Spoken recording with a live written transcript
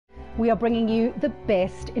we are bringing you the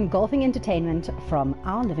best in golfing entertainment from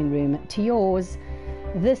our living room to yours.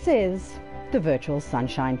 This is the Virtual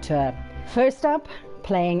Sunshine Tour. First up,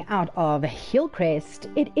 playing out of Hillcrest,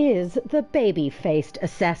 it is the baby-faced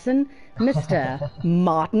assassin, Mr.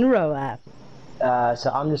 Martin Rohwer. So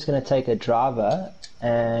I'm just going to take a driver,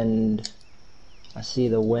 and I see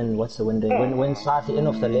the wind. What's the wind doing? Wind slightly in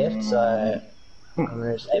off the left, so I'm going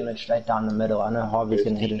to just aim it straight down the middle. I know Harvey's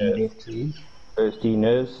going to hit it in the left trees. First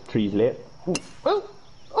nerves, trees left.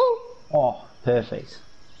 Oh, perfect.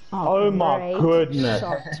 Oh my goodness.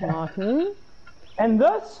 Shot, Martin. And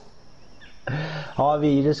this? Harvey,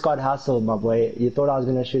 you just got hustled, my boy. You thought I was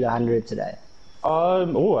going to shoot 100 today.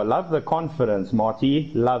 Oh, I love the confidence,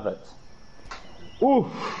 Marty. Love it. Ooh,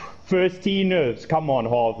 first tee nerves. Come on,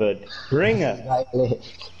 Harvard. Bring it.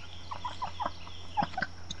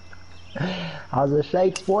 How's the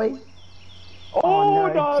shakes, boy? Oh,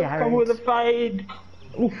 no, Jared. come with a fade.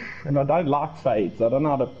 Oof, and I don't like fades. I don't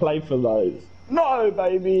know how to play for those. No,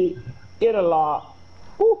 baby. Get a lot.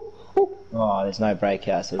 Oh, there's no break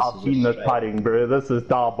here. So I've seen this putting, bro. This is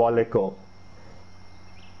diabolical.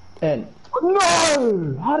 In.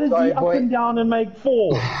 No! How did he boy. up and down and make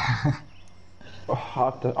four?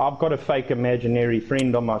 I've got a fake imaginary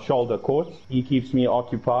friend on my shoulder courts. He keeps me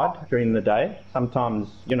occupied during the day. Sometimes,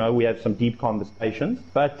 you know, we have some deep conversations.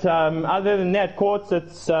 But other than that, courts,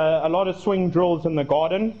 it's a lot of swing drills in the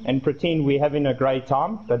garden and pretend we're having a great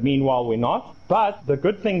time, but meanwhile we're not. But the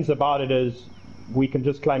good things about it is we can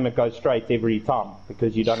just claim it goes straight every time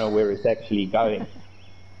because you don't know where it's actually going.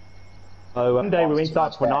 So one day we went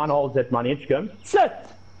out for 9 holes at Manichkum. Sit!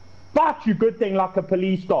 But you good thing like a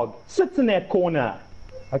police dog. Sits in that corner.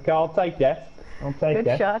 Okay, I'll take that. I'll take Good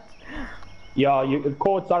that. shot. Yeah,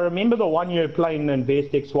 courts, I remember the one year playing in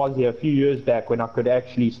Vestex Swazi a few years back when I could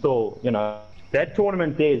actually still, you know. That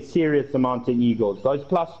tournament there is serious amount of eagles. Those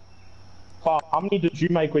plus 5. How many did you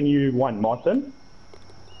make when you won, Martin?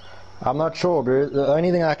 I'm not sure, bro. The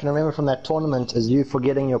only thing I can remember from that tournament is you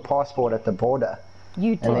forgetting your passport at the border.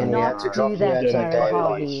 You did then we had not to drop do you that, at Jared the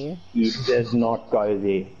Harvey. It does not go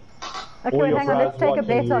there. Okay, All wait, your hang on. bros Let's take a watching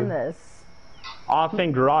bet you. on this. I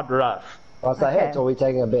think right rough. Was I hit or are we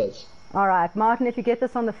taking a bet? All right, Martin, if you get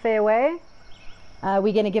this on the fairway, we're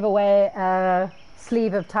going to give away a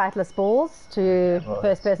sleeve of Titleist balls to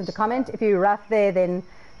first person to comment. If you rough there, then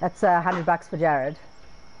that's $100 for Jared.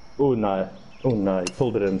 Oh no, he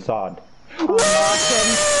pulled it inside. Oh,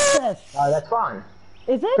 Martin, this. No, that's fine.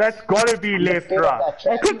 Is it? That's gotta be left Get rough. that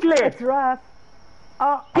track. Quick left. It's rough.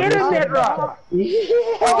 Oh, Get in that rough.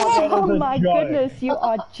 oh my goodness, you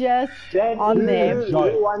are just on there.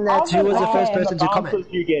 Who won that? Who was the first person to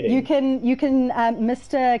comment? You can,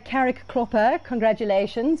 Mr. Carrick Cropper,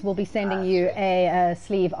 congratulations. We'll be sending you a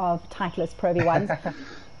sleeve of Titleist Pro V1s.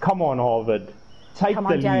 Come on, Harvard. Take Come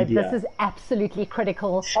the on, Jared, lead here. this is absolutely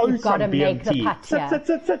critical. Show You've got to some make the BMT. putt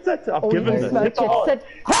here. Sit. I've Oh, given you this. smoked Sit it. hard. Sit.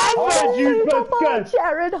 Harvard, you Come on, biscuit.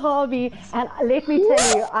 Jared Harvey. And let me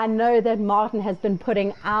tell you, I know that Martin has been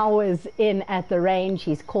putting hours in at the range.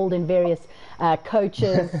 He's called in various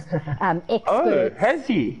coaches, experts. Oh, has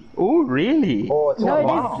he? Oh, really? Oh, it's No,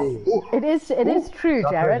 not it is true,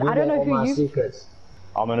 Jared. I don't know who you. Secrets.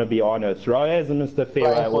 I'm going to be honest. Roy as a Mr.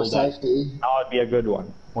 Fairway Playing for all day. safety. That would be a good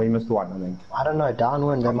one. Well, you missed one, I think. I don't know,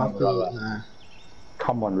 downwind, there might be.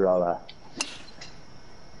 Come on, Roller.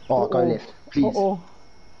 Oh, go left, please.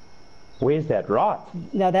 Where's that? Right.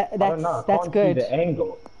 No, I don't know. I that's can't see good. the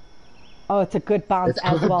angle. Oh, it's a good bounce It's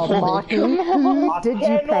as good well, play. Martin. Who did you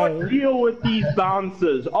I cannot play? deal with these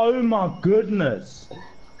bounces. Oh my goodness.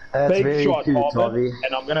 That's Big very shot, cute, Harvard. Harvey.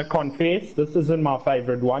 And I'm going to confess, this isn't my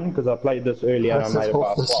favorite one because I played this earlier and This I is made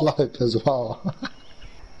off the about 12. slope as well.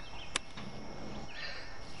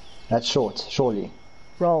 That's short, surely.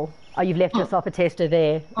 Roll. Oh, you've left yourself a tester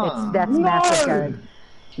there. That's No! massive, Jared.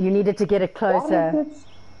 You needed to get it closer.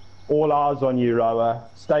 All eyes on you, Rower.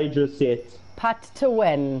 Stage is set. Putt to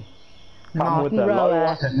win. Come with Martin the low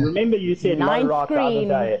Rohwer. right. Remember you said low Ninth right the other green.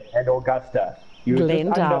 day at Augusta. You were just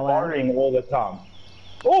Glendower. under-borrowing all the time.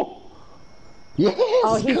 Oh! Yes!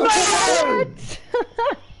 Oh, he hit it!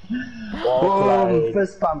 Well Boom, played.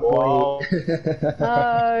 fist bump, Well, boy.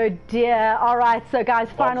 Oh dear. All right, so guys,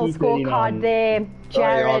 final Lucky scorecard 39. there.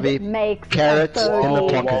 Harvey. Jared makes Carrot a in the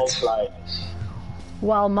bogey, pocket. well played.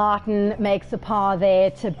 while Martin makes a par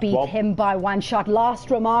there to beat Well- him by one shot.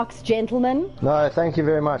 Last remarks, gentlemen. No, thank you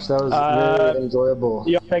very much. That was very enjoyable.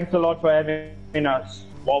 Yeah, thanks a lot for having us.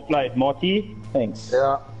 Well played, Marty. Thanks.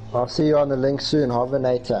 Yeah, I'll see you on the link soon,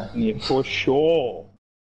 Harvinator. Yeah, for sure.